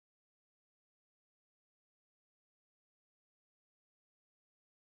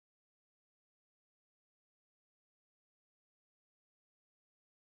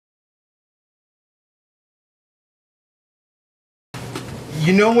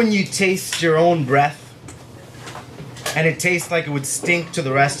You know when you taste your own breath and it tastes like it would stink to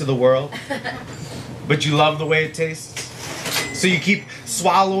the rest of the world, but you love the way it tastes? So you keep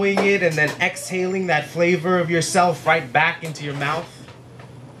swallowing it and then exhaling that flavor of yourself right back into your mouth?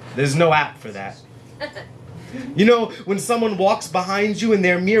 There's no app for that. You know when someone walks behind you and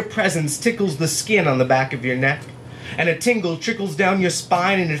their mere presence tickles the skin on the back of your neck? And a tingle trickles down your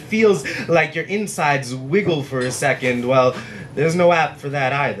spine and it feels like your insides wiggle for a second? Well, there's no app for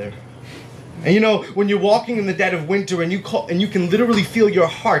that either. And you know, when you're walking in the dead of winter and you can literally feel your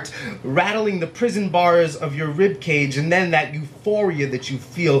heart rattling the prison bars of your rib cage, and then that euphoria that you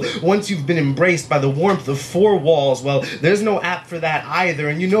feel once you've been embraced by the warmth of four walls, well, there's no app for that either.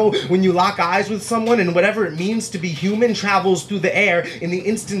 And you know, when you lock eyes with someone and whatever it means to be human travels through the air in the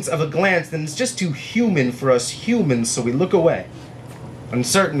instance of a glance, then it's just too human for us humans, so we look away,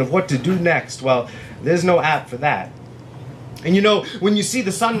 uncertain of what to do next. Well, there's no app for that. And you know, when you see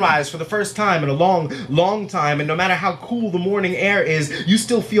the sunrise for the first time in a long, long time, and no matter how cool the morning air is, you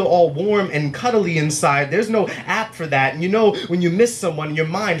still feel all warm and cuddly inside, there's no app for that. And you know, when you miss someone, your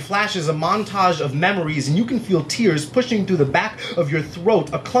mind flashes a montage of memories, and you can feel tears pushing through the back of your throat,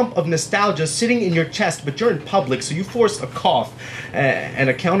 a clump of nostalgia sitting in your chest, but you're in public, so you force a cough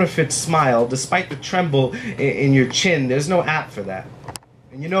and a counterfeit smile, despite the tremble in your chin. There's no app for that.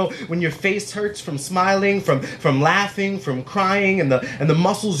 And you know, when your face hurts from smiling, from laughing, from crying, and the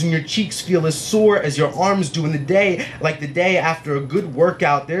muscles in your cheeks feel as sore as your arms do in the day, like the day after a good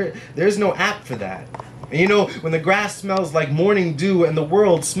workout, there's no app for that. And you know, when the grass smells like morning dew and the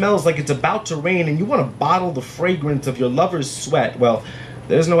world smells like it's about to rain and you want to bottle the fragrance of your lover's sweat, well,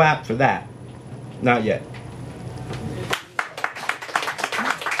 there's no app for that. Not yet.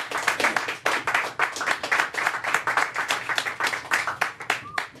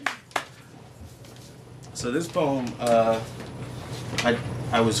 So this poem, I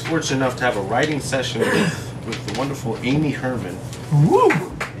was fortunate enough to have a writing session with the wonderful Amy Herman. Woo!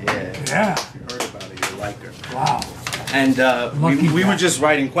 Yeah. You heard about her, you like her. Wow. And we were just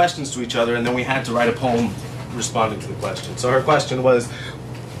writing questions to each other, and then we had to write a poem responding to the question. So her question was,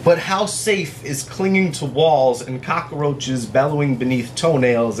 but how safe is clinging to walls and cockroaches bellowing beneath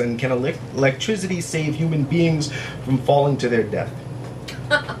toenails, and can electricity save human beings from falling to their death?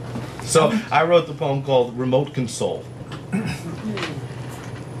 So I wrote the poem called Remote Console.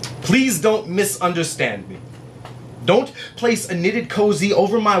 Please don't misunderstand me. Don't place a knitted cozy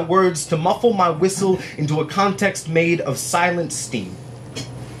over my words to muffle my whistle into a context made of silent steam.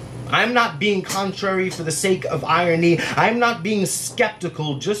 I'm not being contrary for the sake of irony. I'm not being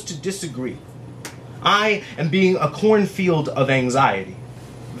skeptical just to disagree. I am being a cornfield of anxiety,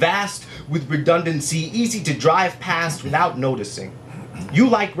 vast with redundancy, easy to drive past without noticing. You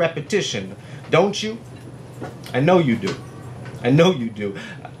like repetition, don't you? I know you do. I know you do.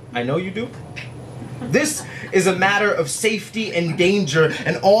 I know you do. This is a matter of safety and danger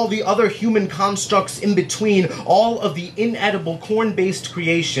and all the other human constructs in between, all of the inedible corn-based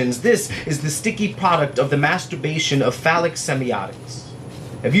creations. This is the sticky product of the masturbation of phallic semiotics.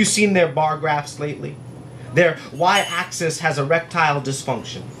 Have you seen their bar graphs lately? Their y-axis has erectile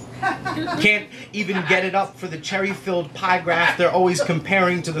dysfunction. Can't even get it up for the cherry-filled pie graph they're always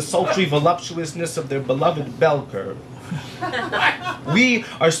comparing to the sultry voluptuousness of their beloved bell curve. We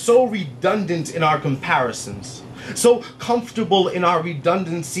are so redundant in our comparisons, so comfortable in our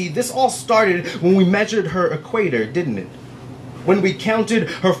redundancy. This all started when we measured her equator, didn't it? When we counted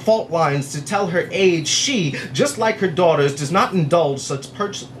her fault lines to tell her age, she, just like her daughters, does not indulge such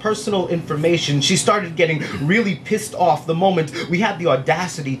personal information. She started getting really pissed off the moment we had the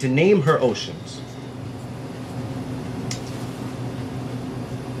audacity to name her oceans.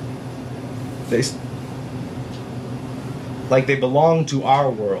 Like they belong to our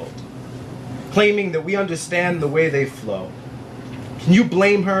world, claiming that we understand the way they flow. Can you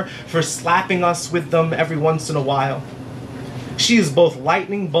blame her for slapping us with them every once in a while? She is both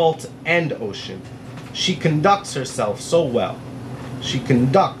lightning bolt and ocean. She conducts herself so well. She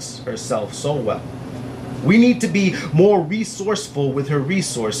conducts herself so well. We need to be more resourceful with her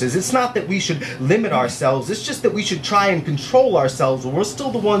resources. It's not that we should limit ourselves, it's just that we should try and control ourselves when we're still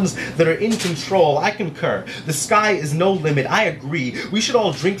the ones that are in control. I concur. The sky is no limit. I agree. We should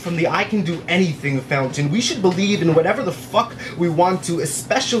all drink from the I can do anything fountain. We should believe in whatever the fuck we want to,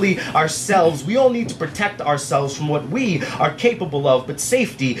 especially ourselves. We all need to protect ourselves from what we are capable of, but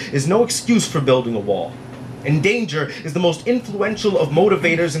safety is no excuse for building a wall. And danger is the most influential of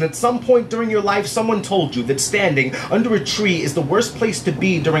motivators, and at some point during your life, someone told you that standing under a tree is the worst place to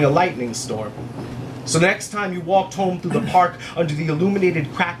be during a lightning storm. So the next time you walked home through the park under the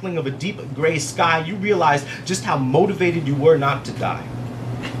illuminated crackling of a deep gray sky, you realized just how motivated you were not to die.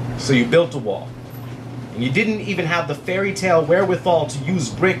 So you built a wall. And you didn't even have the fairy tale wherewithal to use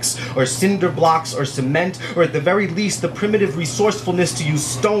bricks or cinder blocks or cement, or at the very least the primitive resourcefulness to use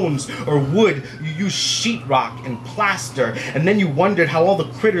stones or wood. You used sheetrock and plaster, and then you wondered how all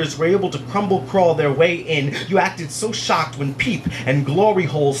the critters were able to crumble crawl their way in. You acted so shocked when peep and glory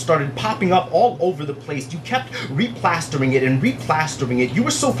holes started popping up all over the place. You kept replastering it and replastering it. You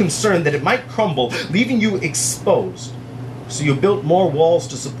were so concerned that it might crumble, leaving you exposed. So you built more walls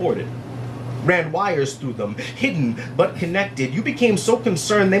to support it. Ran wires through them, hidden but connected. You became so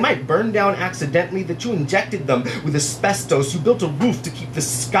concerned they might burn down accidentally that you injected them with asbestos. You built a roof to keep the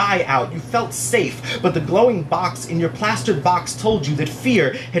sky out. You felt safe, but the glowing box in your plastered box told you that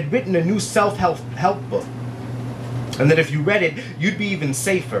fear had written a new self-help book, and that if you read it, you'd be even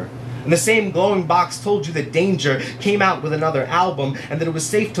safer. And the same glowing box told you that Danger came out with another album, and that it was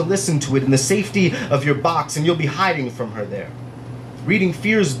safe to listen to it in the safety of your box, and you'll be hiding from her there. Reading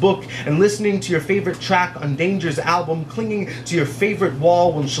Fear's book and listening to your favorite track on Danger's album, clinging to your favorite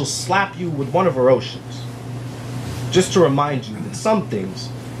wall when she'll slap you with one of her oceans. Just to remind you that some things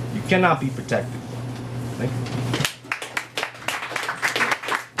you cannot be protected from. Thank you.